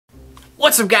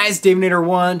What's up guys,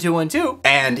 Davinator1212,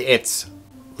 and it's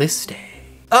list day.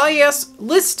 Ah yes,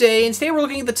 list day, and today we're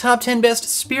looking at the top 10 best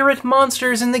spirit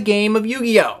monsters in the game of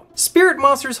Yu-Gi-Oh! Spirit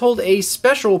monsters hold a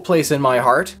special place in my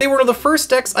heart. They were one of the first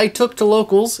decks I took to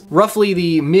locals, roughly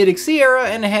the mid-Xyz era,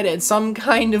 and had some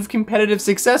kind of competitive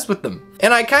success with them.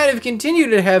 And I kind of continue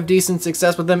to have decent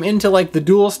success with them into like the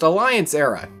Duelist Alliance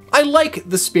era. I like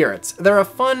the spirits. They're a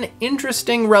fun,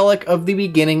 interesting relic of the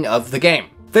beginning of the game.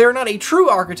 They are not a true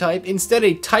archetype, instead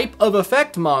a type of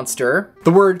effect monster,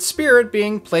 the word spirit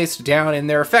being placed down in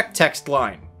their effect text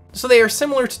line. So they are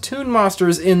similar to Toon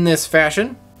monsters in this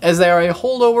fashion, as they are a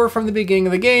holdover from the beginning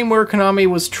of the game where Konami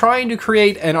was trying to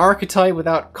create an archetype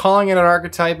without calling it an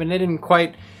archetype, and they didn't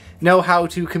quite know how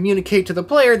to communicate to the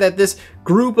player that this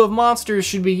group of monsters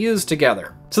should be used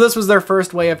together. So this was their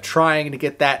first way of trying to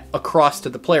get that across to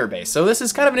the player base. So this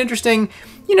is kind of an interesting,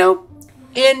 you know,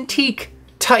 antique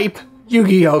type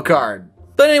Yu-Gi-Oh card.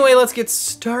 But anyway, let's get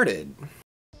started.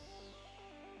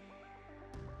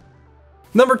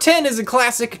 Number 10 is a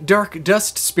classic Dark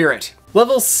Dust Spirit.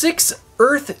 Level 6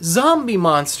 Earth Zombie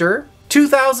Monster,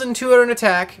 2,200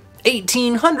 attack,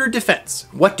 1,800 defense.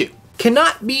 What do?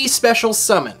 Cannot be special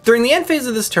summoned. During the end phase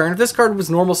of this turn, if this card was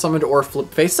normal summoned or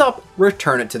flipped face up,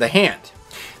 return it to the hand.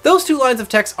 Those two lines of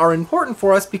text are important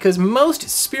for us because most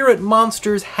spirit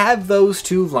monsters have those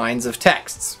two lines of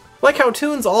texts. Like how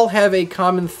Toons all have a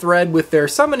common thread with their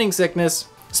summoning sickness,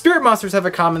 spirit monsters have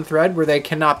a common thread where they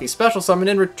cannot be special summoned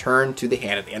and returned to the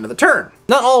hand at the end of the turn.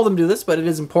 Not all of them do this, but it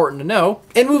is important to know.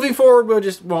 And moving forward, we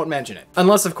just won't mention it.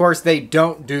 Unless, of course, they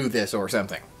don't do this or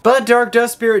something. But Dark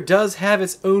Dust Spirit does have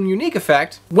its own unique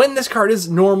effect. When this card is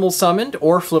normal summoned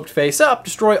or flipped face up,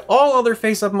 destroy all other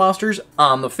face up monsters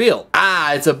on the field.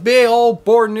 Ah, it's a big old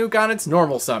board nuke on its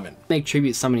normal summon. Make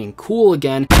tribute summoning cool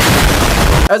again.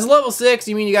 As level 6,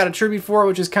 you mean you got a tribute for it,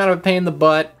 which is kind of a pain in the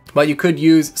butt, but you could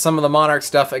use some of the Monarch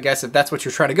stuff, I guess, if that's what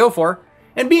you're trying to go for.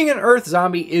 And being an Earth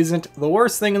zombie isn't the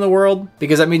worst thing in the world,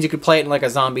 because that means you could play it in like a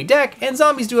zombie deck, and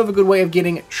zombies do have a good way of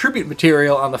getting tribute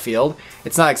material on the field.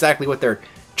 It's not exactly what they're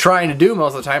trying to do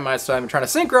most of the time, most of the time trying to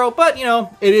synchro, but you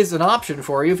know, it is an option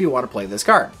for you if you want to play this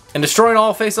card. And destroying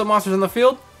all face-up monsters on the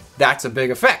field, that's a big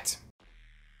effect.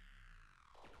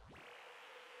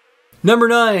 Number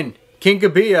 9,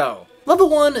 Kinkabio. Level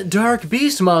 1 Dark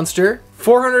Beast Monster,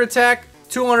 400 attack,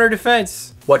 200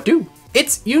 defense. What do?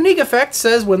 Its unique effect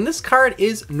says when this card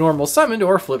is normal summoned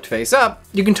or flipped face up,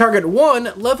 you can target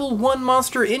one level 1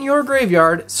 monster in your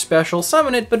graveyard, special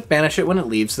summon it, but banish it when it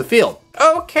leaves the field.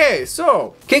 Okay,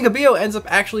 so Kinkabio ends up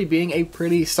actually being a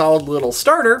pretty solid little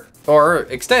starter, or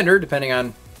extender, depending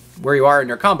on where you are in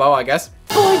your combo, I guess.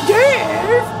 Oh,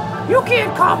 Dave, you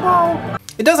can't combo!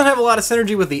 It doesn't have a lot of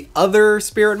synergy with the other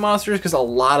spirit monsters because a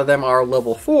lot of them are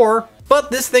level 4, but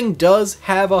this thing does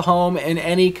have a home in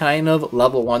any kind of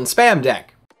level 1 spam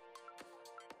deck.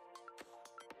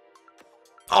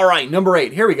 Alright, number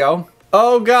 8, here we go.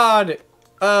 Oh god,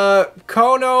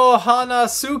 Kono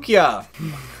Hanasukia.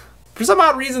 For some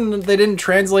odd reason, they didn't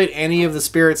translate any of the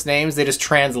spirits' names, they just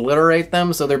transliterate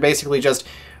them, so they're basically just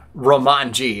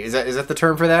Romanji. Is that the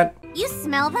term for that? You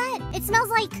smell that? It smells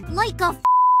like a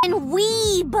f***ing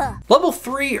weeb. Level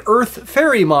 3 Earth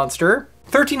Fairy Monster,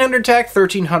 1,300 attack,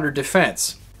 1,300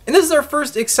 defense. And this is our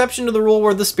first exception to the rule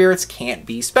where the spirits can't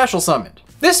be special summoned.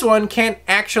 This one can't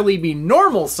actually be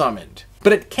normal summoned,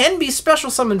 but it can be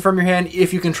special summoned from your hand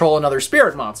if you control another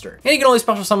spirit monster. And you can only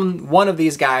special summon one of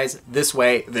these guys this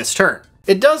way this turn.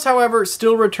 It does, however,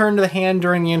 still return to the hand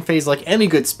during the end phase like any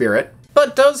good spirit,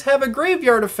 but does have a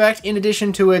graveyard effect in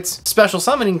addition to its special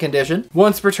summoning condition.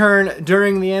 Once per turn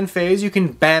during the end phase, you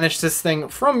can banish this thing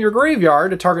from your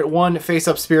graveyard to target one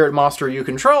face-up spirit monster you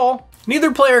control.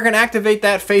 Neither player can activate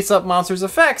that face-up monster's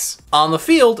effects on the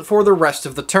field for the rest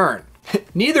of the turn.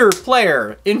 Neither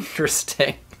player.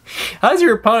 Interesting. How does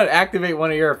your opponent activate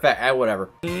one of your effects? Whatever.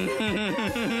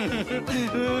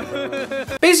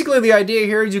 Basically, the idea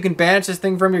here is you can banish this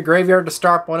thing from your graveyard to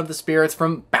stop one of the spirits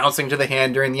from bouncing to the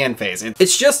hand during the end phase.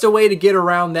 It's just a way to get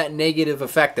around that negative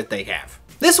effect that they have.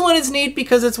 This one is neat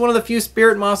because it's one of the few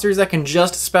spirit monsters that can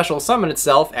just special summon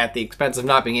itself at the expense of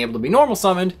not being able to be normal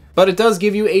summoned, but it does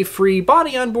give you a free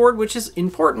body on board, which is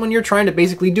important when you're trying to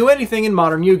basically do anything in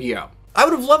modern Yu-Gi-Oh! I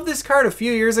would have loved this card a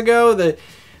few years ago.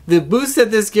 The boost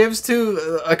that this gives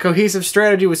to a cohesive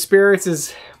strategy with spirits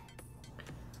is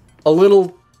a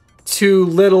little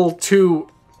too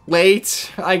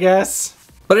late, I guess.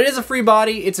 But it is a free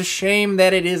body. It's a shame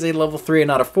that it is a level 3 and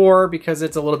not a 4 because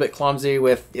it's a little bit clumsy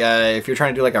with if you're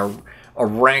trying to do like a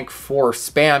rank 4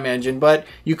 spam engine, but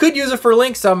you could use it for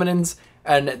link summonings,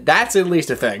 and that's at least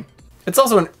a thing. It's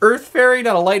also an earth fairy,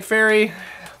 not a light fairy.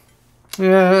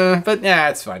 But yeah,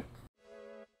 it's fine.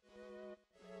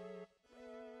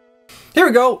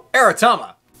 we go,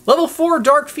 Aratama. Level 4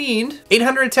 Dark Fiend,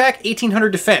 800 attack, 1800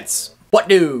 defense. What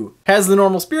do? Has the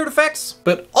normal spirit effects,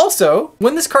 but also,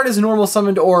 when this card is normal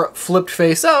summoned or flipped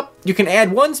face up, you can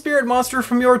add one spirit monster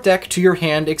from your deck to your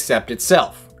hand except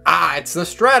itself. Ah, it's the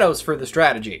Stratos for the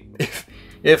strategy.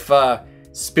 If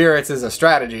spirits is a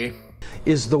strategy.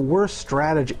 Is the worst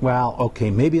strategy, well, okay,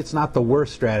 maybe it's not the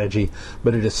worst strategy,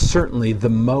 but it is certainly the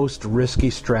most risky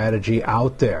strategy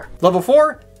out there. Level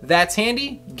 4, that's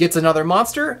handy, gets another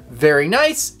monster, very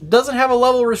nice, doesn't have a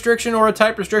level restriction or a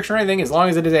type restriction or anything as long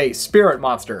as it is a spirit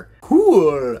monster.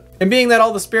 Cool. And being that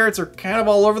all the spirits are kind of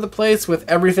all over the place with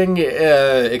everything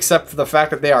except for the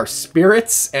fact that they are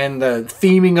spirits and the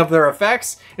theming of their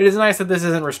effects, it is nice that this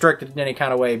isn't restricted in any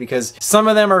kind of way because some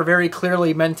of them are very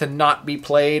clearly meant to not be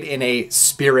played in a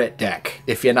spirit deck,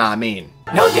 if you know what I mean.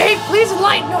 No, Dave, please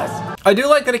enlighten us. I do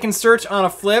like that it can search on a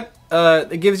flip.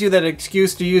 It gives you that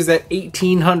excuse to use that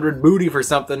 1800 booty for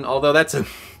something, although that's a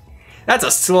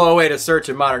slow way to search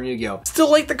in modern Yu-Gi-Oh! Still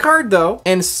like the card though,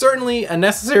 and certainly a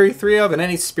necessary 3 of in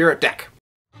any spirit deck.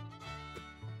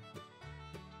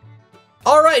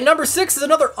 Alright, number 6 is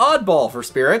another oddball for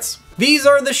spirits. These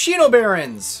are the Shino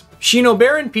Barons. Shino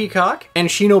Baron Peacock and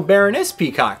Shino Baroness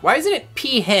Peacock. Why isn't it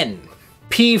Peahen?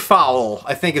 Peafowl,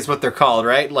 I think is what they're called,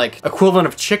 right? Like equivalent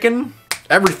of chicken?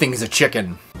 Everything's a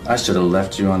chicken. I should have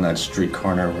left you on that street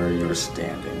corner where you were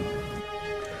standing.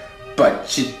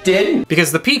 But you didn't.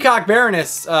 Because the Peacock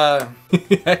Baroness,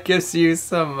 that gives you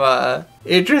some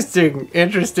interesting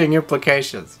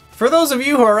implications. For those of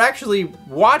you who are actually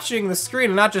watching the screen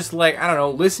and not just like, I don't know,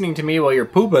 listening to me while you're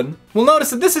pooping, will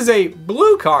notice that this is a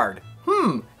blue card.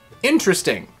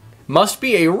 Interesting. Must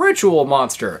be a ritual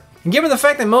monster. And given the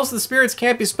fact that most of the spirits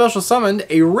can't be special summoned,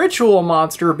 a ritual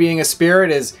monster being a spirit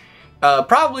is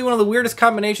probably one of the weirdest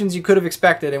combinations you could have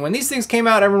expected. And when these things came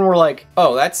out, everyone were like,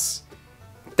 oh, that's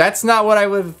not what I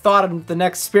would have thought of the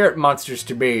next spirit monsters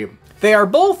to be. They are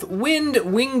both Wind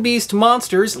Wing Beast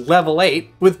monsters, level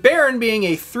 8, with Baron being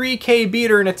a 3k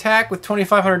beater in attack with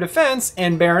 2500 defense,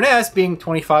 and Baroness being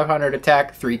 2500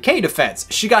 attack, 3k defense.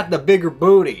 She got the bigger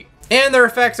booty. And their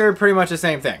effects are pretty much the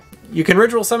same thing. You can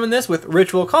ritual summon this with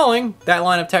Ritual Calling. That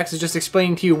line of text is just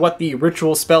explaining to you what the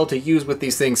ritual spell to use with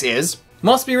these things is.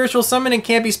 Must be ritual summoned and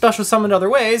can't be special summoned other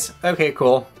ways. Okay,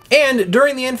 cool. And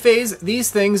during the end phase, these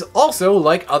things also,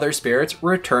 like other spirits,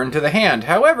 return to the hand.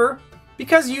 However,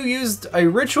 because you used a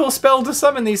ritual spell to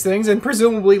summon these things and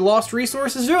presumably lost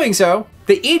resources doing so,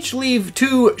 they each leave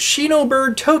 2 Shino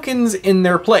Bird tokens in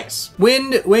their place.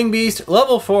 Wind Wing Beast,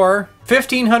 level 4,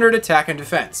 1500 attack and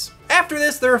defense. After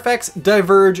this, their effects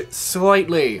diverge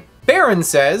slightly. Baron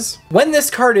says, when this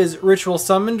card is ritual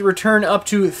summoned, return up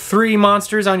to 3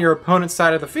 monsters on your opponent's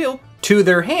side of the field to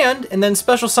their hand, and then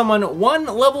special summon 1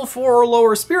 level 4 or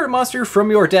lower spirit monster from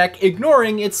your deck,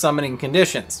 ignoring its summoning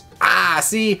conditions. Ah,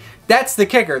 see, that's the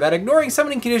kicker. That ignoring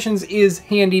summoning conditions is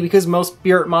handy because most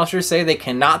spirit monsters say they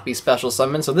cannot be special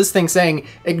summoned, so this thing saying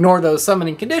ignore those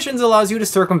summoning conditions allows you to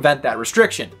circumvent that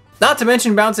restriction. Not to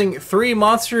mention bouncing 3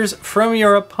 monsters from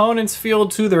your opponent's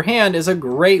field to their hand is a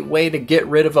great way to get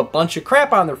rid of a bunch of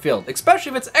crap on their field,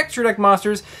 especially if it's extra deck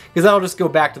monsters, because that'll just go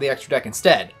back to the extra deck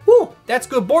instead. Woo, that's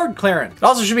good board clearing. It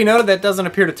also should be noted that doesn't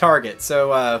appear to target,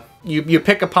 so you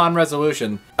pick upon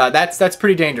resolution. That's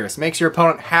pretty dangerous. Makes your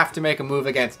opponent have to make a move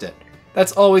against it.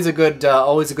 That's always a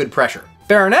good pressure.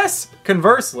 Baroness,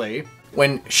 conversely,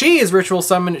 when she is ritual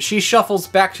summoned, she shuffles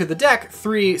back to the deck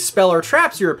 3 spell or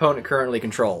traps your opponent currently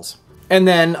controls. And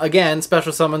then, again,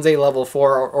 special summons a level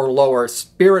 4 or lower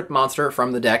spirit monster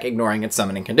from the deck, ignoring its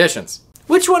summoning conditions.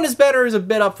 Which one is better is a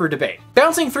bit up for debate.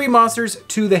 Bouncing 3 monsters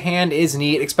to the hand is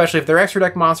neat, especially if they're extra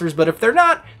deck monsters, but if they're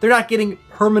not getting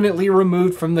permanently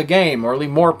removed from the game, or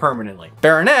more permanently.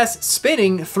 Baroness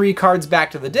spinning 3 cards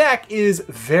back to the deck is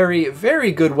very,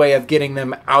 very good way of getting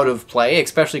them out of play,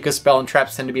 especially because spell and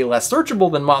traps tend to be less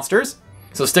searchable than monsters.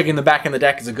 So sticking them back in the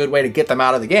deck is a good way to get them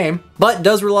out of the game, but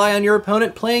does rely on your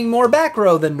opponent playing more back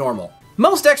row than normal.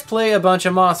 Most decks play a bunch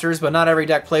of monsters, but not every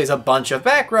deck plays a bunch of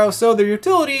back row, so their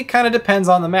utility kind of depends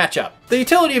on the matchup. The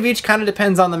utility of each kind of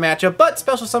depends on the matchup, but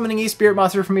special summoning a spirit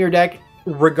monster from your deck,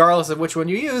 regardless of which one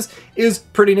you use, is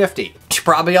pretty nifty. Should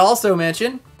probably also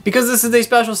mention, because this is a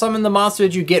special summon, the monster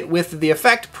that you get with the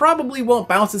effect probably won't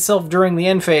bounce itself during the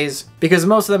end phase, because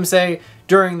most of them say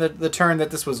during the turn that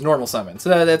this was normal summon,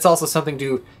 so that's also something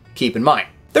to keep in mind.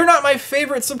 They're not my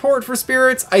favorite support for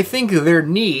spirits. I think they're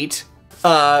neat.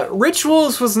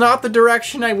 Rituals was not the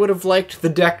direction I would have liked the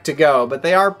deck to go, but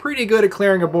they are pretty good at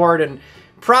clearing a board and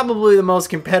probably the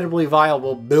most competitively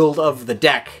viable build of the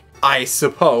deck, I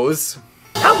suppose.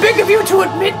 How big of you to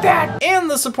admit that?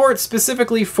 And the support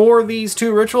specifically for these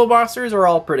 2 ritual monsters are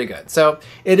all pretty good. So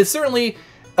it is certainly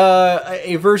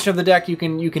a version of the deck you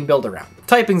can build around.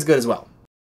 Typing's good as well.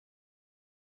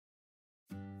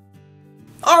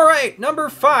 All right, number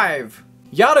 5,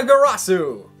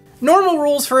 Yatagarasu. Normal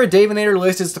rules for a Davinator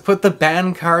list is to put the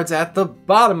banned cards at the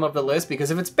bottom of the list,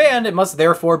 because if it's banned, it must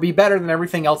therefore be better than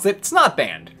everything else that's not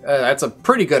banned. That's a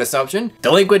pretty good assumption.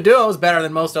 Delinquent Duo is better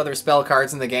than most other spell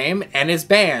cards in the game, and is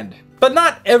banned. But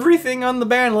not everything on the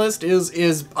ban list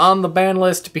is on the ban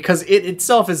list because it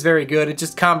itself is very good, it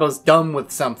just combos dumb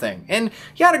with something. And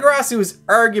Yatagarasu is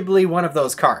arguably one of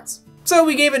those cards. So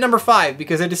we gave it number 5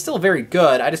 because it is still very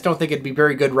good. I just don't think it'd be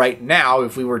very good right now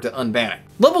if we were to unban it.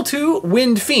 Level 2,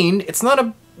 Wind Fiend. It's not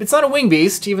a wing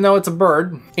beast, even though it's a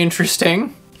bird.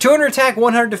 Interesting. 200 attack,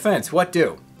 100 defense. What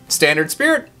do? Standard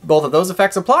Spirit. Both of those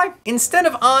effects apply. Instead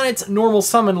of on its normal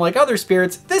summon like other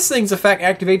spirits, this thing's effect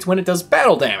activates when it does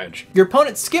battle damage. Your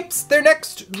opponent skips their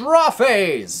next draw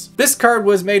phase. This card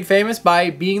was made famous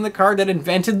by being the card that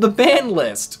invented the ban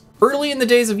list. Early in the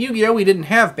days of Yu-Gi-Oh! We didn't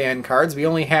have banned cards, we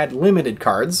only had limited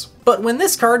cards. But when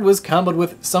this card was comboed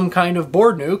with some kind of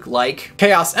board nuke, like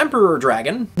Chaos Emperor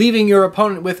Dragon, leaving your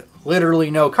opponent with literally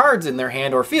no cards in their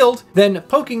hand or field, then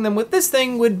poking them with this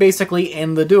thing would basically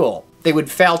end the duel. They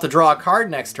would fail to draw a card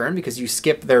next turn because you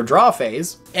skipped their draw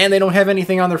phase, and they don't have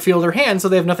anything on their field or hand, so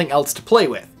they have nothing else to play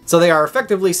with. So they are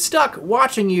effectively stuck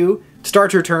watching you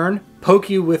start your turn, poke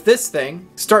you with this thing,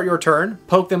 start your turn,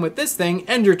 poke them with this thing,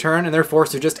 end your turn, and they're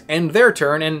forced to just end their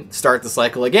turn and start the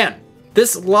cycle again.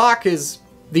 This lock is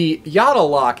the Yata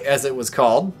lock, as it was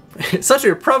called. It's such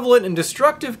a prevalent and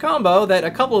destructive combo that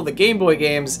a couple of the Game Boy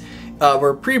games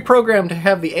were pre-programmed to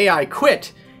have the AI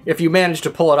quit if you managed to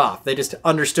pull it off. They just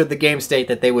understood the game state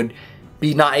that they would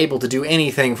be not able to do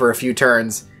anything for a few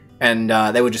turns, and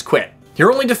they would just quit.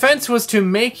 Your only defense was to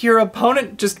make your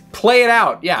opponent just play it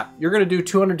out. Yeah, you're gonna do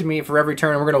 200 to me for every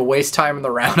turn, and we're gonna waste time in the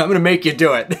round. I'm gonna make you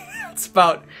do it. That's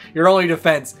about your only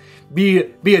defense. Be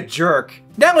a jerk.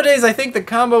 Nowadays, I think the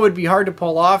combo would be hard to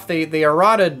pull off. They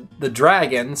eroded the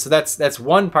dragon, so that's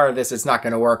one part of this that's not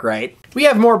gonna work right. We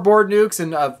have more board nukes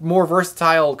and a more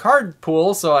versatile card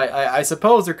pool, so I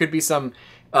suppose there could be some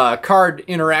card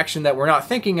interaction that we're not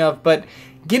thinking of, but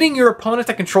getting your opponent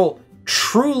to control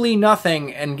truly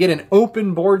nothing and get an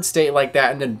open board state like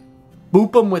that and then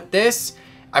boop them with this,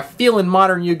 I feel in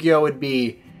modern Yu-Gi-Oh! Would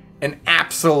be an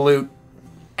absolute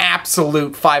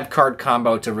 5-card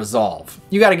combo to resolve.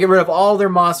 You gotta get rid of all their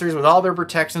monsters with all their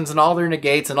protections and all their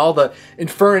negates and all the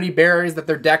Infernity Berries that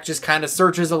their deck just kind of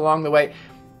searches along the way.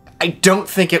 I don't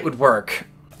think it would work.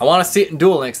 I want to see it in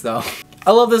Duel Links though.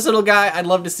 I love this little guy, I'd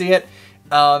love to see it.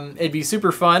 It'd be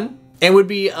super fun. It would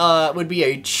be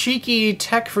a cheeky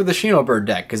tech for the Shinobird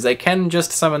deck, because they can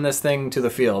just summon this thing to the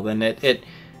field, and it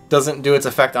doesn't do its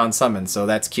effect on summon, so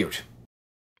that's cute.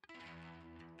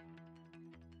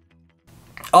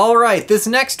 Alright, this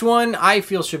next one I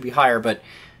feel should be higher, but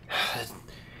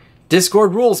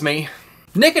Discord rules me.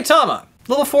 Nikitama,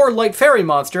 level 4 light fairy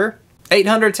monster,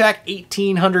 800 attack,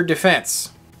 1800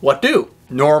 defense. What do?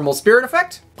 Normal spirit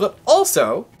effect, but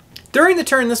also, during the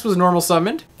turn this was normal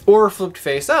summoned, or flipped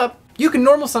face up, you can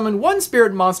normal summon one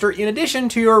spirit monster in addition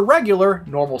to your regular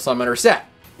normal summoner set.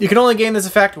 You can only gain this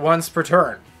effect once per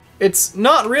turn. It's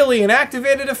not really an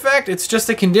activated effect, it's just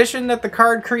a condition that the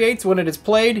card creates when it is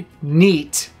played.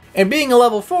 Neat. And being a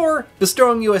level 4,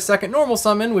 bestowing you a second normal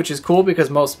summon, which is cool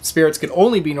because most spirits can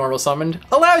only be normal summoned,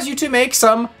 allows you to make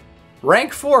some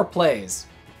rank 4 plays.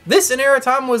 This in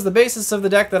Aratama was the basis of the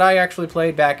deck that I actually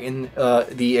played back in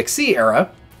the Xyz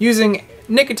era, using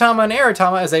Nikitama and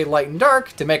Aratama as a light and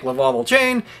dark to make Lavalval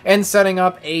Chain, and setting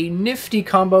up a nifty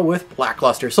combo with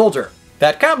Blackluster Soldier.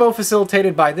 That combo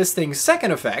facilitated by this thing's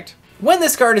second effect. When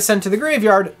this card is sent to the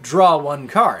graveyard, draw one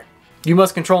card. You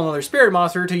must control another spirit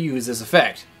monster to use this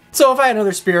effect. So if I had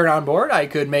another spirit on board, I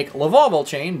could make Lavalval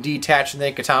Chain, detach the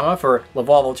Nikitama for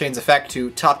Lavalval Chain's effect to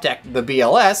top deck the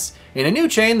BLS. In a new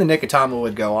chain, the Nikitama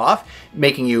would go off,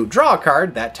 making you draw a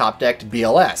card that top decked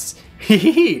BLS.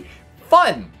 Hehehe,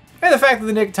 fun! And the fact that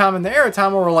the Nikitama and the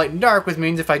Aratama were light and dark, which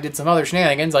means if I did some other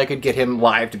shenanigans, I could get him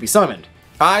live to be summoned.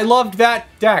 I loved that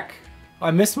deck.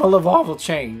 I miss my Lavalval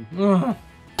Chain.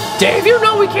 Dave, you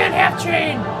know we can't have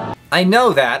chain. I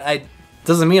know that.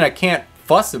 Doesn't mean I can't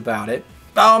fuss about it.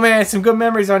 Oh man, some good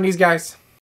memories on these guys.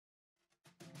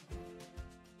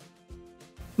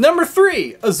 Number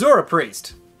 3, Azura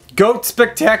Priest. Goat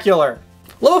Spectacular.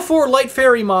 Level 4 light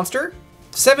fairy monster.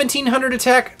 1700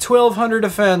 attack, 1200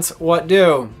 defense. What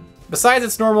do? Besides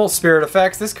its normal spirit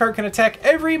effects, this card can attack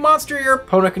every monster your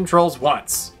opponent controls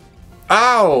once.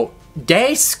 Ow!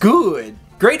 That's good.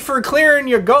 Great for clearing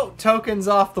your goat tokens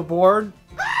off the board.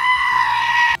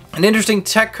 An interesting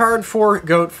tech card for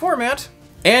goat format.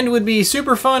 And would be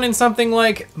super fun in something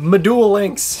like Duel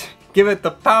Links. Give it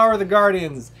the power of the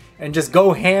Guardians and just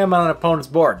go ham on an opponent's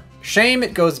board. Shame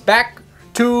it goes back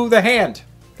to the hand.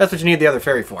 That's what you need the other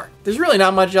fairy for. There's really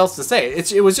not much else to say.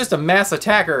 It was just a mass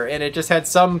attacker, and it just had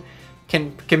some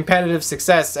competitive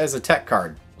success as a tech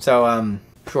card. So,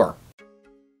 sure.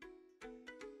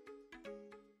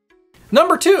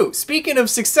 Number 2, speaking of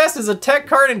success as a tech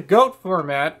card in GOAT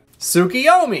format,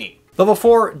 Tsukiyomi. Level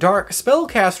 4 Dark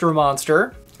Spellcaster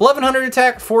monster. 1100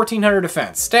 attack, 1400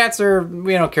 defense. Stats are,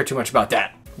 we don't care too much about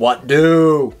that. What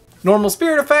do? Normal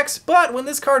spirit effects, but when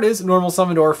this card is normal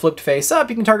summoned or flipped face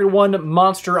up, you can target one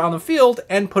monster on the field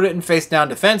and put it in face down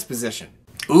defense position.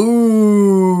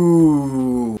 Ooh.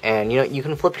 And you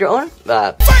can flip your own. Face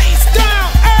down,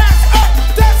 ass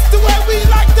up, that's the way we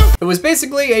like to. It was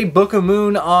basically a Book of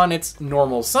Moon on its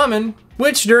normal summon,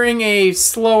 which during a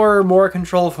slower, more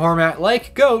controlled format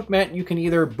like GOAT meant you can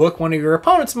either book one of your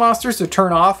opponent's monsters to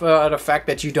turn off an effect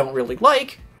that you don't really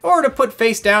like, or to put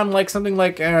face down like something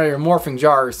like your Morphing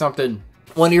Jar or something.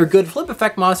 One of your good flip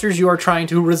effect monsters you are trying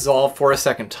to resolve for a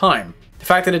second time. The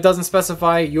fact that it doesn't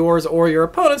specify yours or your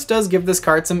opponent's does give this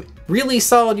card some really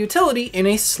solid utility in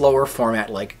a slower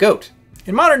format like GOAT.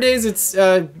 In modern days, it's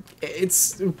a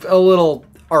little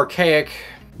archaic,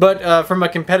 but from a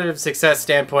competitive success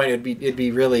standpoint, it'd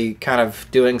be really kind of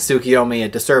doing Tsukiyomi a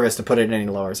disservice to put it any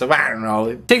lower. So I don't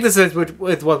know. Take this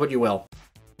with what you will.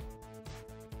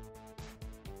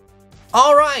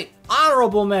 All right,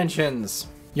 honorable mentions.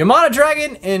 Yamada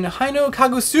Dragon and Haino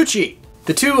Kagutsuchi,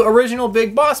 the 2 original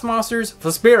big boss monsters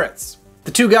for spirits.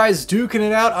 The 2 guys duking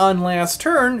it out on last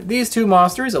turn, these 2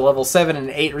 monsters, at level 7 and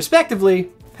 8 respectively,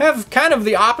 have kind of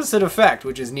the opposite effect,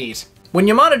 which is neat. When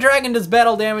Yamada Dragon does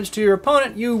battle damage to your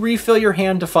opponent, you refill your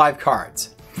hand to 5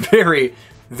 cards. Very,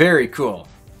 very cool.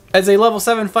 As a level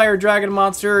 7 fire dragon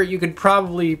monster, you could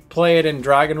probably play it in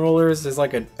Dragon Rulers as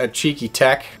like a cheeky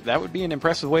tech. That would be an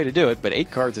impressive way to do it, but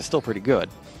 8 cards is still pretty good.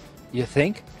 You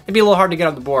think? It'd be a little hard to get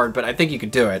on the board, but I think you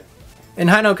could do it. And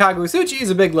Haino Kagutsuchi is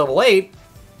a big level 8,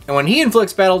 and when he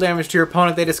inflicts battle damage to your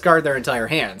opponent, they discard their entire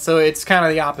hand, so it's kind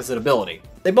of the opposite ability.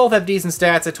 They both have decent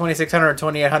stats at 2600 and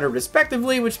 2800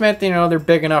 respectively, which meant, they're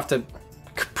big enough to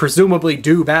presumably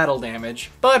do battle damage.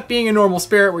 But being a normal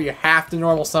spirit where you have to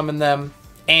normal summon them,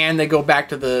 and they go back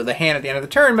to the hand at the end of the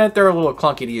turn meant they're a little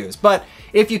clunky to use. But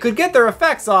if you could get their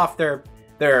effects off, they're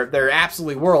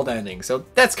absolutely world-ending, so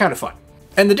that's kind of fun.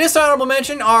 And the dishonorable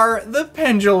mention are the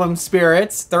Pendulum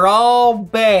Spirits. They're all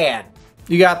bad.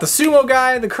 You got the Sumo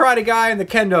guy, the Karate guy, and the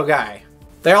Kendo guy.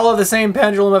 They all have the same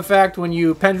pendulum effect. When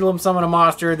you pendulum summon a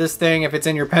monster, this thing, if it's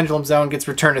in your pendulum zone, gets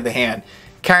returned to the hand.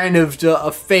 Kind of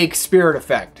a fake spirit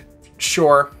effect.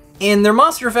 Sure. And their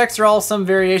monster effects are all some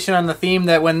variation on the theme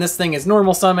that when this thing is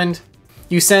normal summoned,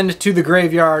 you send to the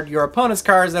graveyard your opponent's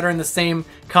cards that are in the same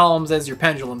columns as your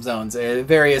pendulum zones.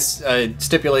 Various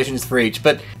stipulations for each.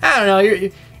 But I don't know,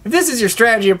 if this is your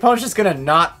strategy, your opponent's just gonna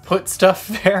not put stuff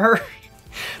there.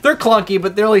 They're clunky,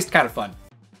 but they're at least kind of fun.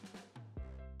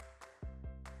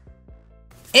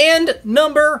 And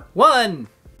number 1,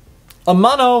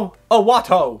 Amano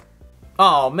Awato.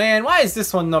 Oh man, why is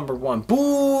this one number 1?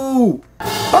 Boo!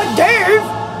 But Dave,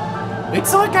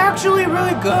 it's like actually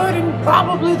really good and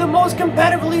probably the most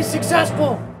competitively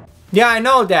successful. Yeah, I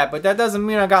know that, but that doesn't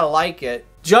mean I gotta like it.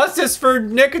 Justice for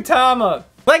Nikotama.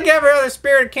 Like every other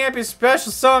spirit, it can't be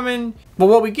special summon, but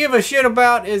what we give a shit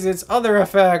about is its other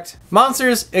effect.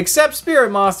 Monsters, except spirit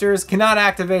monsters, cannot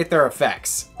activate their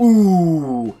effects.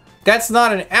 Ooh. That's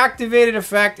not an activated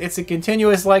effect, it's a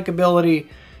continuous like ability.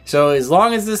 So as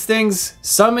long as this thing's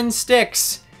summon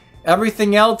sticks,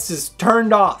 everything else is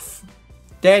turned off.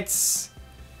 That's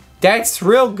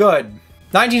real good.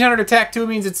 1900 attack 2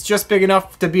 means it's just big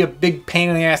enough to be a big pain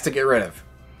in the ass to get rid of.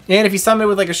 And if you summon it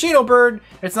with like a Shino bird,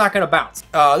 it's not gonna bounce.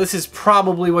 This is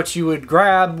probably what you would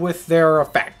grab with their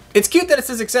effect. It's cute that it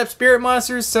says accept spirit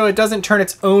monsters, so it doesn't turn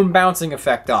its own bouncing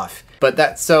effect off.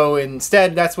 But so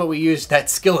instead, that's what we used that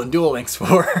skill in Duel Links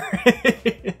for.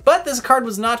 But this card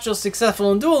was not just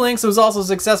successful in Duel Links, it was also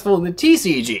successful in the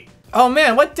TCG. Oh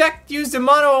man, what deck used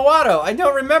Amano Awato? I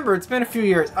don't remember, it's been a few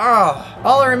years. Oh,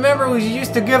 all I remember was you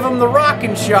used to give him the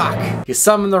Rockin' Shock. You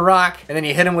summon the rock, and then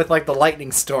you hit him with like the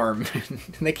Lightning Storm. And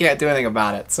they can't do anything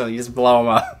about it, so you just blow him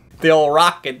up. The old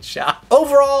Rockin' Shock.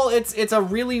 Overall, it's a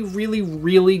really, really,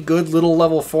 really good little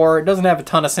level 4. It doesn't have a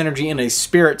ton of synergy in a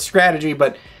spirit strategy,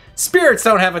 but spirits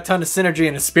don't have a ton of synergy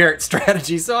in a spirit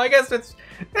strategy, so I guess it's,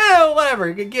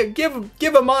 whatever. Give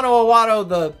Amano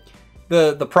Awato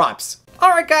the props.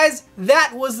 Alright guys,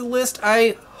 that was the list.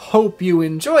 I hope you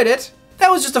enjoyed it. That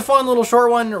was just a fun little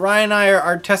short one. Ryan and I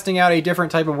are testing out a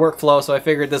different type of workflow, so I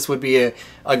figured this would be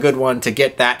a good one to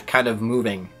get that kind of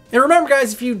moving. And remember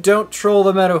guys, if you don't troll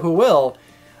the meta, who will?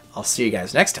 I'll see you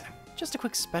guys next time. Just a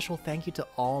quick special thank you to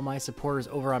all my supporters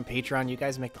over on Patreon. You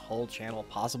guys make the whole channel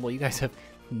possible. You guys have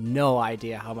no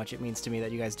idea how much it means to me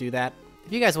that you guys do that.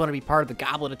 If you guys want to be part of the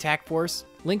Goblin Attack Force,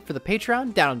 link for the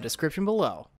Patreon down in the description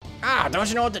below. Ah, don't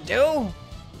you know what to do?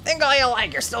 Think all you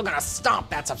like, you're still gonna stomp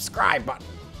that subscribe button.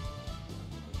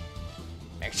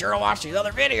 Make sure to watch these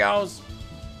other videos.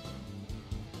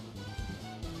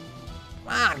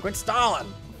 Come on, quit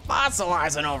stalling.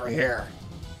 Fossilizing over here.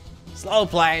 Slow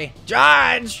play.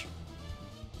 Judge!